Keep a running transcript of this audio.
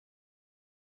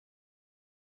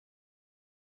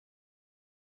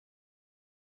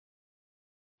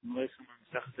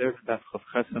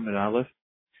Aleph,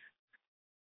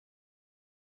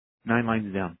 9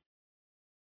 lines down.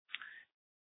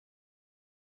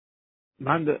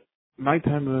 My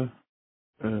time,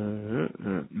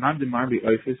 Mande Marbi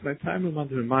Eifes my time,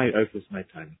 Mande my Eifes my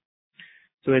time.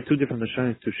 So we had two different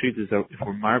Lashonis, two sheets. So if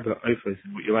we're Marba Eifes,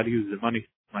 and what you allowed to use the money,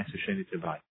 my Sasheni to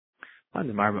buy.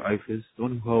 Mande Marba Eifes, the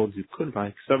one who holds, you could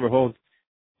buy, several holds.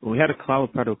 When we had a Klal,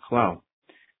 part of Klal.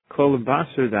 Klal and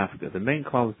Basar Dafka, the main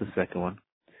Klal is the second one.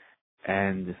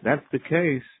 And if that's the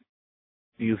case,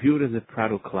 you view it as a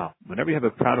Prado Klal. Whenever you have a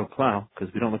Prado Klal,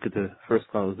 because we don't look at the first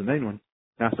Klal as the main one,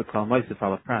 that's the Klal Maisif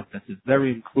Ala Prat. That's a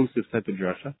very inclusive type of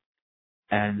drasha.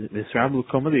 And this Rabbi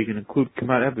Komadi, you can include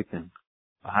Kamat everything.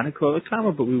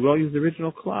 But we will use the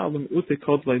original Klal,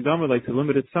 like to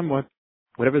limit it somewhat,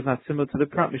 whatever is not similar to the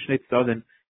Prat, Mishnei Tzadin,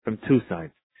 from two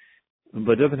sides.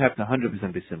 But it doesn't have to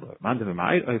 100% be similar.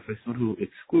 Someone who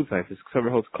excludes Eifes,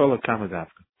 holds Kol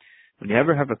Kamadavka. When you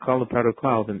ever have a Klal of Prado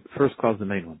Klal, then first Klal is the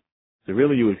main one. So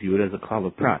really you would view it as a Klal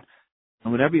of Prat.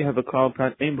 And whenever you have a Klal of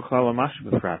Prat, Ein B'Klal HaMashah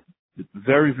B'Prat. It's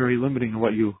very, very limiting in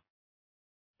what you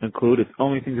include. It's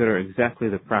only things that are exactly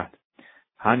the Prat.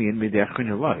 Hani and Midechin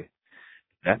Eloi.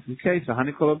 That's the case. So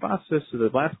Hani Kol Abasa, so the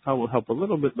last Klal will help a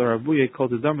little bit. L'Rabuye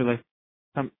called the Domile,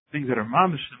 some things that are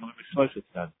mamish similar to Shlosh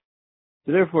said.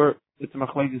 So therefore, it's a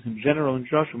machlekes in general in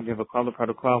Joshua. When you have a Klal of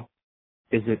Prado Klal,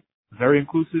 is it very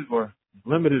inclusive or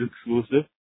limited exclusive?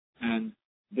 And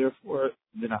therefore,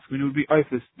 the nafkamina would be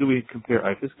Eifes. Do we compare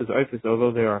Eifes? Because Eifes,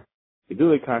 although they are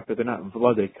Gedulei Karka, they're not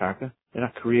Vladei Karka. They're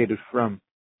not created from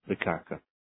the Karka.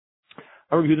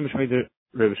 Our Yehuda Mishmeider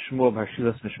Reb Shmuel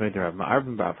Barshilas Mishmeider Rav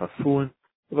Ma'arvin Ba'afafuin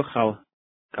Uvachal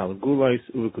Kalagulais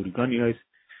Uvagudganiais.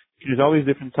 There's all these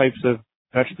different types of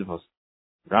vegetables.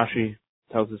 Rashi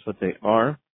tells us what they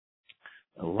are.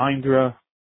 Lindra,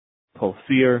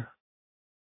 Polfir.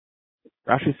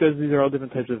 Rashi says these are all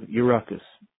different types of Yerakas.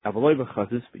 Avaloi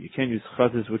Chazis, but you can't use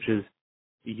Chazis, which is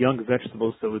young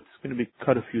vegetables, so it's going to be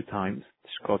cut a few times.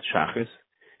 It's called Shachis.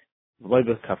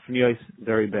 Avaloi Kafniais,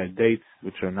 very bad dates,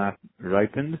 which are not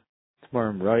ripened.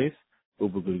 Tmarim rice.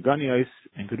 Ubugudganiais,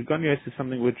 and Gudganiais is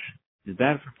something which is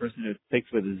bad for a person who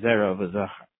takes away the zera of a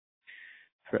Zachar.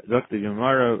 Dr.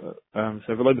 Yomara,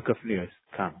 so Avaloi Kafniais,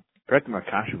 come. Correct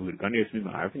Markash, Gudganiais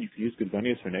Mima Arvin, you can use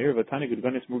Gudganiais for Neir, Vatani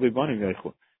Gudganiais Murbe Bonim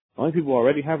Yaichu. Only people who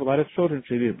already have a lot of children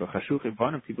should eat it, but Chashuch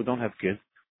Bonim, people don't have kids.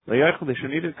 They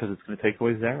shouldn't eat it because it's going to take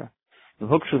away zera. The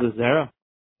hookshul the zera,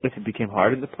 if it became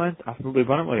hard in the plant,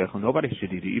 nobody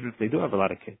should eat it, even if they do have a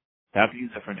lot of kids. They have to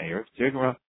use it for an Erev.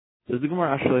 There's the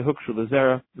Gemara Ashley hookshul the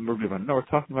zera, the Murbe Bonim. No, we're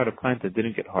talking about a plant that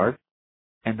didn't get hard,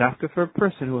 and after for a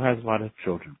person who has a lot of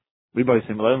children. We buy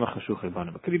say it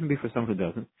could even be for someone who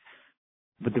doesn't.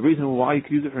 But the reason why you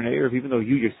could use it for an Erev, even though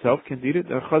you yourself can't eat it,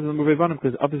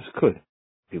 because others could.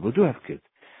 People do have kids.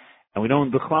 And we know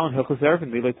in B'chlal and Hilchos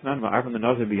Eruvin, they like to know, Arvin the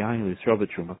Nazir behind the Yisrael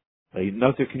B'Truma. The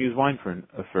Nazir can use wine for an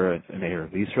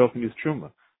Erev. The Yisrael can use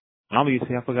Truma. Normally you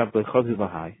say,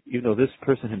 even though this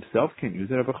person himself can't use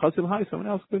it, someone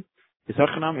else could. It's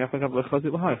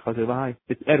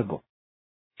edible.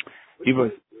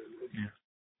 Even,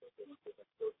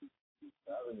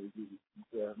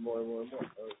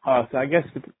 so I guess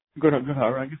good. I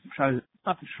guess I'm trying.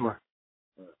 Not for sure.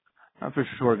 Not for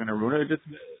sure going to ruin it. Just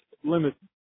limits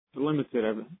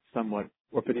it somewhat,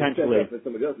 or potentially.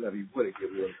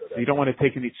 So you don't want to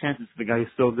take any chances. The guy who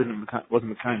still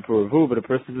wasn't the kind for Revu, but a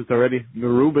person who's already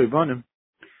Merube Bonim.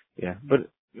 Yeah, but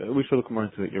we should look more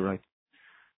into it. You're right.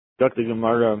 Dr.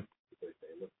 Gemara,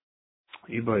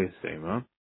 Ibai is same, huh?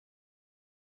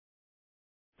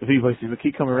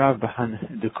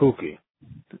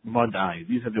 Mud eye.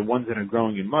 These are the ones that are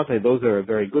growing in mud eye. Those are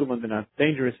very good ones. They're not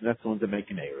dangerous, and that's the ones that make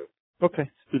an Erev. Okay,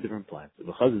 it's two different plants.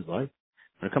 The Chaz is like,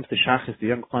 when it comes to Shachis, the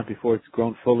young plant before it's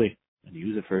grown fully, and you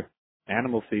use it for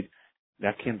animal feed,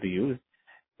 that can't be used.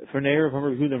 For an Erev,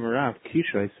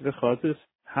 Kishais, the Chazis,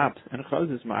 Haps, and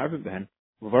Chazis, Ma'arvin Ben,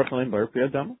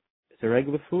 it's a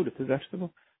regular food, it's a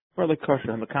vegetable. Or like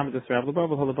kosher,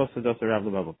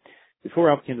 before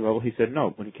Rav came to Babel, he said no.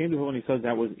 When he came to Babel and he said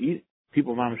that was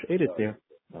people mamish ate it there.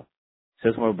 No.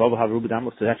 Says more Babel have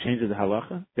rubadamos, so that changes the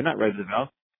halacha. They're not right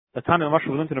about. The Tana Mashal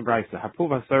was into the Brisa.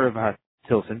 Hapuv Hasarav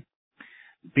Tilson.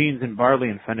 Beans and barley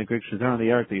and fenugreek should on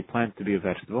the earth that you plant to be a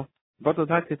vegetable. But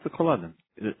it's a koladim.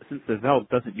 Since the Veld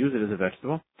doesn't use it as a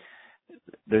vegetable,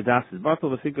 their das is batal,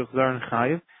 the figuch zar and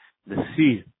chayiv. The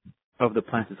seed of the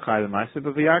plant is chayiv and ma'aser,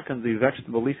 but the yarkan, the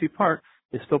vegetable leafy part,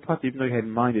 is still pot, even though you had in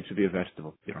mind it should be a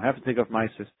vegetable. You don't have to take off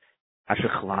maasers.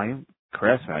 Hashachlayim,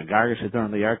 kares, gargash is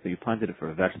on the yark that you planted it for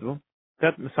a vegetable.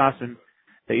 That masasin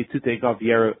that you to take off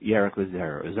yarak with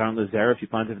zera. Is on the zera if you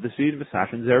planted the seed,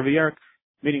 masasin zera v'yarak.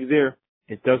 Meaning there,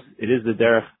 It is the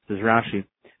derech, says Rashi,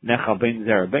 nechal bein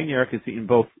zera. Bein yerek is eaten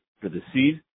both for the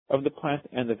seed of the plant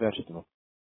and the vegetable.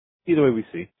 Either way we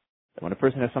see that when a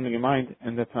person has something in mind,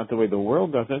 and that's not the way the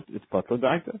world does it, it's patlo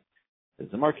daita.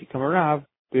 There's a marki kamarav,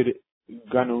 bid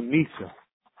ganu nisa.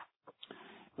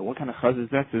 But what kind of chaz is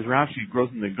that? Says Rashi, it grows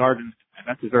in the garden, and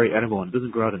that's very edible, and it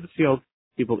doesn't grow out in the field.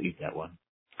 People eat that one.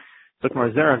 What is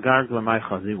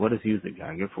used the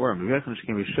garger for? In the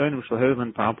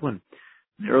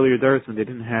earlier days, when they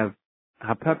didn't have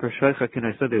pepper, I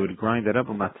said they would grind that up,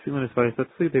 and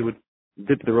they would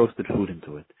dip the roasted food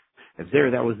into it. If there,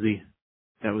 that was the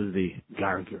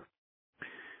garger.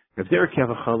 If there,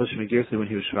 when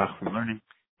he was schwach from learning,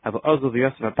 he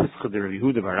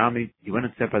went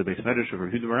and sat by the base medrash of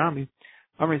Yehuda Barami.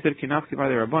 He said, "Kinafki by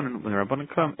the Rabbanan, when the Rabbanan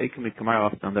come, Eikim Kamar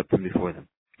will stand up from before them."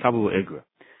 Kabu Egra.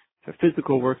 For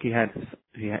physical work, he had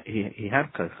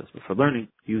kaichas, but for learning,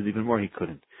 he was even more. He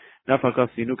couldn't. Now, a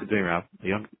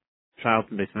young child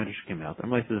from base medrash came out.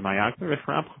 Amalei says,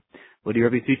 "What do you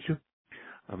Rabbi teach you?"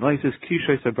 Amalei says,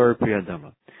 "Kishes abar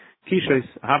priyadama." Kishes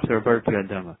hops are abar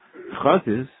priyadama.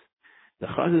 Chazis, the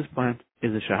chazis plant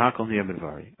is a shahakal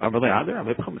niyabedvari. Amalei ader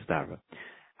amalei pchamasdava.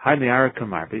 High me'ara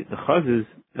kamarbi. The chazis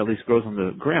at least grows on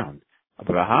the ground.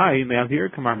 But a high me'avir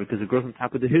kamarbi because it grows on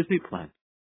top of the hisni plant.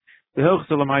 The hilch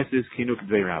salamais is kinuk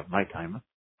dveirav. My time.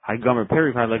 High gomer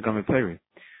peri, high like gomer peri.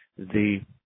 The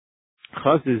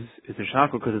chazis is a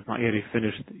shahakal because it's not yet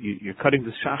finished. You're cutting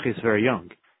the shachis very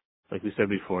young, like we said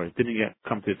before. It didn't yet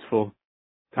come to its full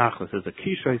tachlis. As a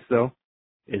kishais though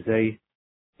is a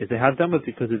hadama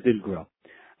because it did grow.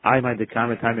 I might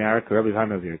declare time Araka Rabbi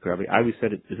Rabbi. I always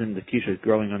said it is in the kisha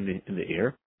growing in the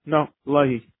air. No,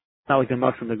 lahi. Not like a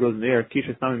mushroom that grows in the air.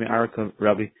 Kisha Nami Araka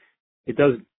Rabbi. It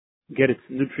does get its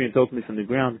nutrients ultimately from the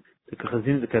ground. The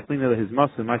kachazin, the katlina, his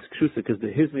muscle, my kshusa, because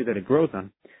the hismi that it grows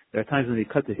on. There are times when you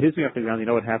cut the hismi off the ground, you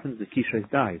know what happens? The kisha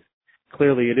dies.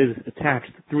 Clearly, it is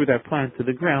attached through that plant to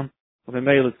the ground. Well, the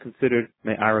male is considered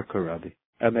me'araka Rabbi.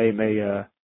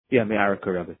 Me'araka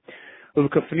Rabbi. Well,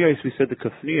 the kafniyos, we said the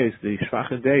kafniyos, the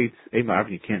shvacha dates, a marv,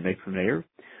 you can't make from there.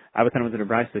 Abatan was in a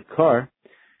brice, the car.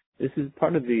 This is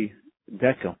part of the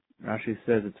decal. Rashi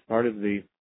says it's part of the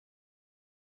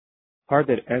part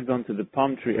that adds onto the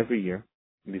palm tree every year.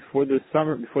 Before the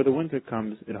winter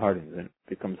comes, it hardens and it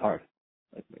becomes hard.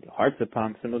 Like hard's a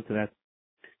palm, similar to that.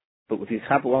 But if you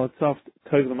chop it while it's soft,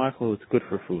 toiv l'machal, it's good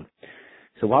for food.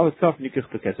 So while it's soft, you can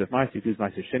use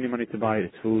my sheni money to buy it.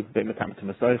 It's food.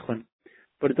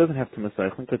 But it doesn't have to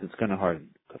masaychlin because it's going to harden.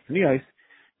 Kafniyos,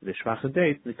 the shvacha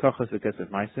date, the kochas v'kesef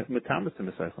ma'aser, metamas to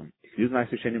masaychlin. If you use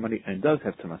ma'aser sheni money, and it does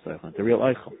have to masaychlin, it's a real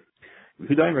eichel. If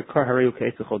you don't rekar hareu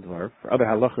ke'etzachol dvar, for other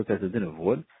halachas as a din of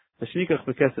wood, the shenikach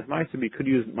v'kesef ma'aser, we could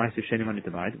use ma'aser sheni money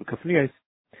to buy it, but kafniyos,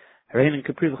 harein and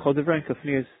kapri l'chol dvar, and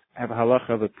kafniyos have a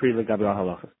halacha of a pri l'gabi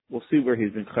halachas. We'll see where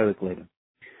he's been chaylik later.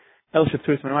 El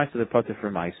shefturis man ma'aser, the potter for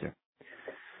ma'aser.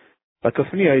 But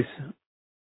kafniyos,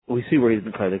 we see where he's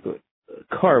been chaylik.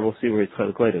 Car, we'll see where it's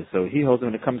chalik later. So he holds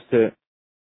when it comes to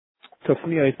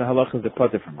kafniyos, the halacha is the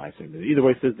potter from ma'aser. Either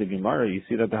way, says the Gemara, you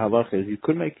see that the halacha is you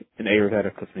could make an erev out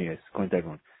of kafniyos, according to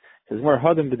everyone. It says more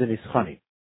hadam b'din ischani.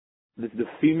 This is the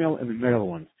female and the male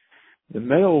ones. The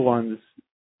male ones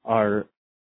are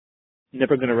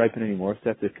never going to ripen anymore,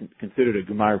 so that's considered a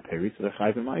gemar peri, so they're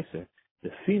chayv and ma'aser.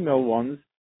 The female ones,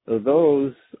 so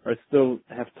those are still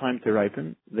have time to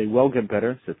ripen. They will get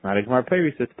better, so it's not a gemar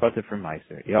peri, so it's potter from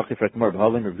ma'aser. Yachif more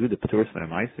b'halim review the paturis from a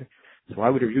ma'aser. So why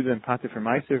would review them potter from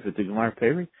ma'aser if it's a gemar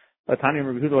peri? Latani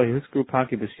review the hiskru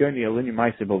paki b'syoni alini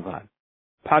ma'aser bovad.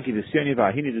 Paki b'syoni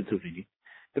v'ahini the tuvini.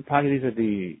 The paki, these are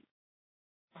the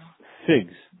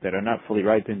figs that are not fully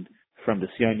ripened from the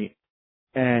syoni,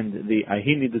 and the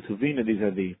ahini the tuvina. These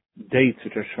are the dates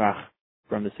which are shvach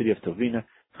from the city of Tovina.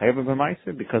 Because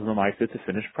the ma'aser it's a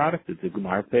finished product, it's a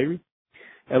gemar peri.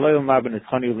 You're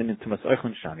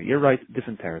right,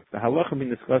 different teretz. The halacha being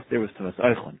discussed there was tumas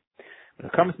eichlin. When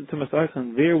it comes to tumas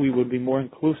eichlin, there we would be more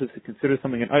inclusive to consider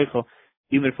something an eichel,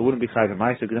 even if it wouldn't be chayv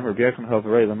ma'aser.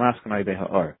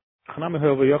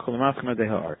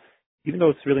 Even though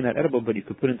it's really not edible, but you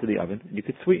could put it into the oven and you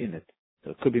could sweeten it, so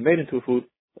it could be made into a food.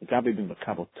 Legabe being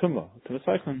makabel tumas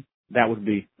eichlin, that would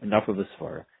be enough of a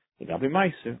svara. Legabe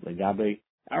ma'aser, legabe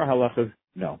our halachas,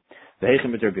 no. The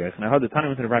heichem is Rabbi Yochanan. I heard the Tanaim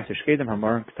into the rice shkedem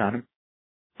hamarim ketanim.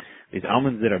 These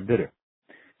almonds that are bitter.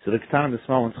 So the ketanim, the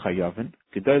small ones chayavin,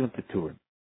 gedolim peturim.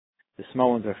 The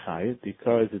small ones are chayiv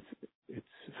because it's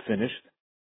finished.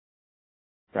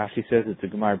 Rashi says it's a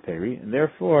gemar peri, and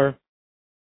therefore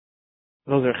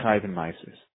those are chayiv and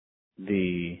meisers.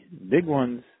 The big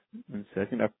ones, in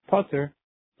second, are potter,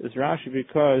 is Rashi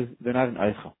because they're not an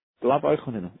eichel. They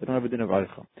don't have a din of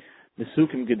eichel. The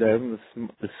sukim gedolim,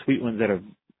 the sweet ones that are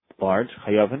large,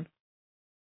 chayavin,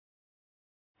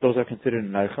 those are considered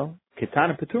an eichel. Ketan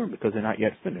and peturim because they're not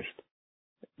yet finished.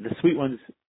 The sweet ones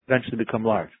eventually become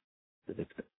large.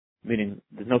 Meaning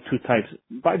there's no two types.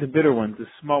 By the bitter ones, the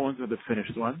small ones are the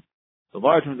finished ones. The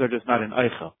large ones are just not an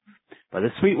eichel. By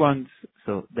the sweet ones,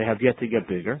 so they have yet to get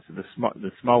bigger. So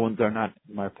the small ones are not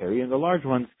marperi, and the large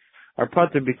ones are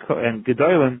pater and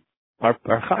gedolim are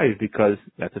chayiv because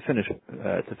that's a finished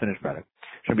product.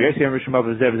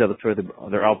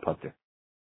 They're all pater.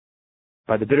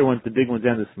 By the bitter ones, the big ones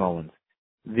and the small ones.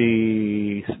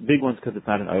 The big ones because it's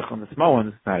not an eichel, and the small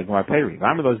ones it's not a marperi.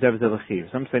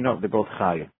 Some say no, they're both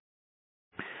chayiv.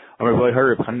 What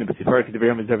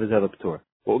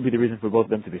would be the reason for both of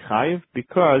them to be chayiv?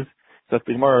 Because this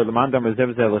is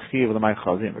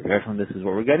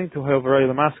what we're getting to.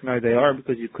 However, they are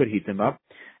because you could heat them up,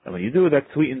 and when you do, that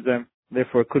sweetens them.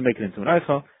 Therefore, it could make it into an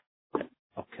eichel.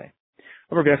 Okay.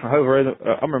 So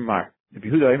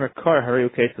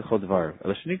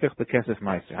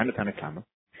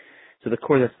the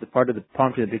core, that's the part of the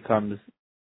palm tree that becomes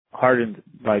hardened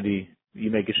by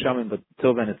you make a shaman, but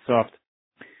till then it's soft.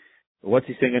 What's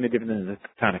he saying any different than the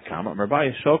Tanakama?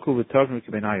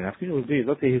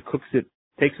 Let's say he cooks it,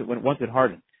 takes it once it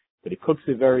hardens, but he cooks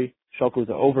it very, shoko is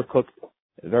overcooked,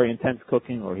 very intense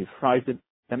cooking, or he fries it,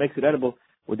 that makes it edible.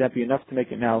 Would that be enough to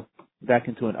make it now back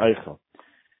into an eichel?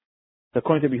 So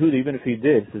according to Behuda, even if he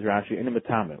did, says Rashi, in a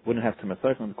matama, wouldn't have to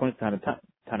masaychon. According to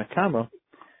Tanakama,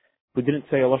 who didn't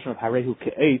say a lashon of harehu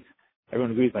ke'eit,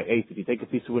 everyone agrees by 8. If you take a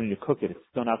piece of wood and you cook it, it's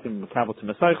still not going to be makabel to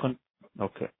masaychon.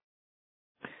 Okay.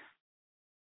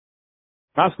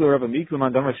 Wouldn't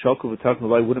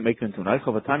make it into an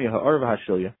eichel.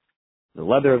 The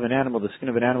leather of an animal, the skin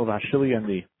of an animal, the hashilya, and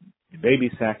the baby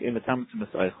sack in the tamat to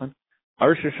masaychon.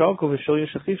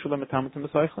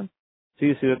 So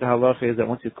you see that the halacha is that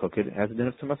once you cook it, it has a din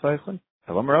of tumasaychon.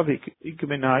 Because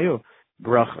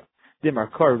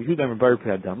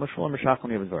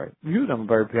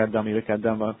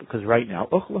right now,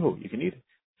 you can eat it.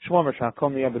 Because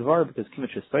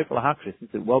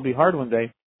since it will be hard one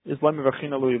day, is you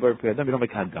don't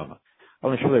make hadama.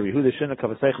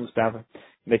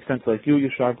 Makes sense like you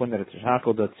sharp one that it's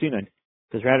shakal dot sinan.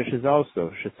 Because radishes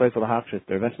also,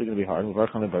 they're eventually going to be hard.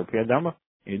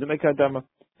 You do make hadama.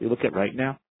 You look at right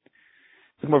now.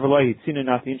 It's more of a law. He'd seen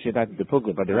enough the inch that the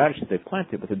pugla, but the radishes they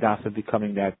planted with the das of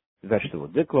becoming that vegetable.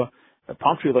 Dikla, the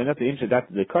palm tree, not the inch that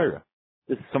the kaira.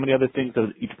 There's so many other things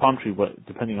of each palm tree,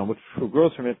 depending on which fruit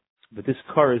grows from it. But this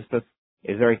kar is just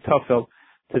a very tough to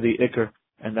the ikr,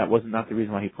 and that was not the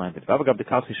reason why he planted. Even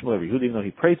though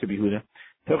he prayed to Behuda,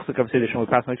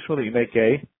 you make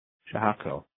a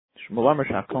shahako. Shmulamar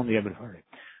shahakol niyabed hari.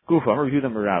 Gufa, Behuda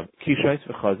marav kishais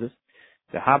v'chazes.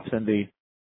 The hops and the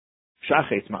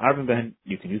shachetz ma'arvim behen,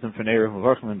 you can use them for neir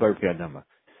v'varchim and bar piyadama.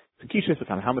 So kishais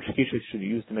v'kam, how much kishais should you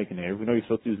use to make a neir? We know you're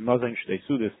supposed to use mazayin shtei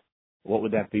sudas. What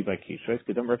would that be by kishais?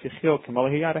 Kedam rav yichil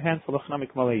kamalahiyad, a handful of chanami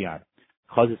kamalahiyad.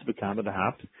 Chazes v'kam, the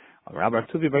hops. Rabbi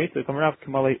Tuvi Barita Kamarav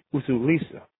Kamale Usu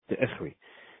Lisa, the Echri.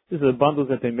 These are the bundles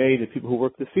that they made, the people who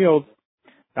work the field.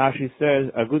 Rashi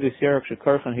says, Agudis Yerach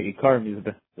Shekarchan He'ikarim, these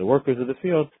are the workers of the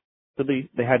field. So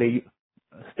they had a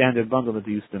standard bundle that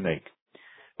they used to make.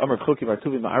 Amar Choki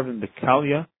Bartuvi Ma'arvin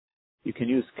Bekalia, you can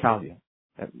use kalia.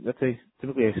 That's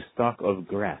typically a stalk of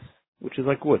grass, which is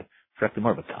like wood. There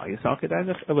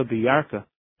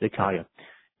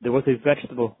was a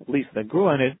vegetable leaf that grew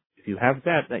on it. If you have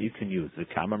that you can use. The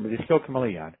Kamam Rishkel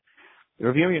Kamalayad. The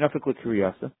Rav Yeri Nafik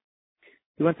Kuriyasa.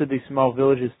 He went to these small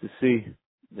villages to see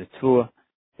the Tua.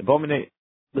 To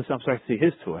see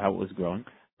his Tua, how it was growing.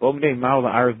 Bomine Maula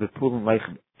Arab Bepulun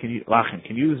Lachen. Can you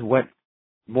use wet,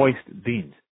 moist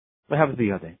beans? What happens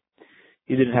the other day?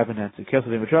 He didn't have an answer. They said,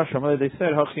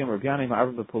 Hachim Rabiani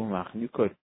Arab Bepulun Lachen. You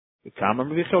could. The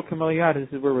Kamam Rishkel Kamalayad.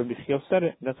 This is where Rabbi Chiel said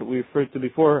it. That's what we referred to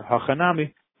before.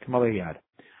 Hachanami Kamalayad.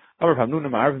 You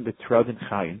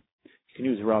can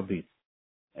use raw beets.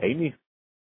 Amy.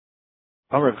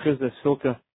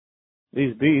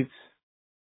 These beets,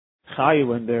 chaya,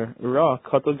 when they're raw,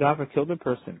 katal gaver killed the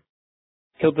person.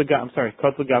 Katal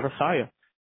gaver chaya.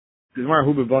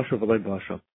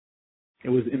 It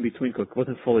was in between cooked,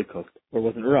 wasn't fully cooked, or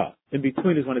wasn't raw. In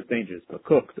between is when it's dangerous, but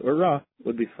cooked or raw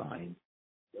would be fine.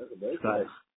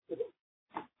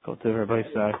 Go to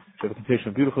everybody's side. She have a continuation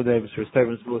of beautiful day. Mr.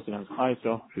 Stevens, Wilson, and Chai,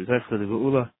 so she's actually the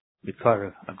Geula,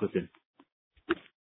 B'Karev, and good day.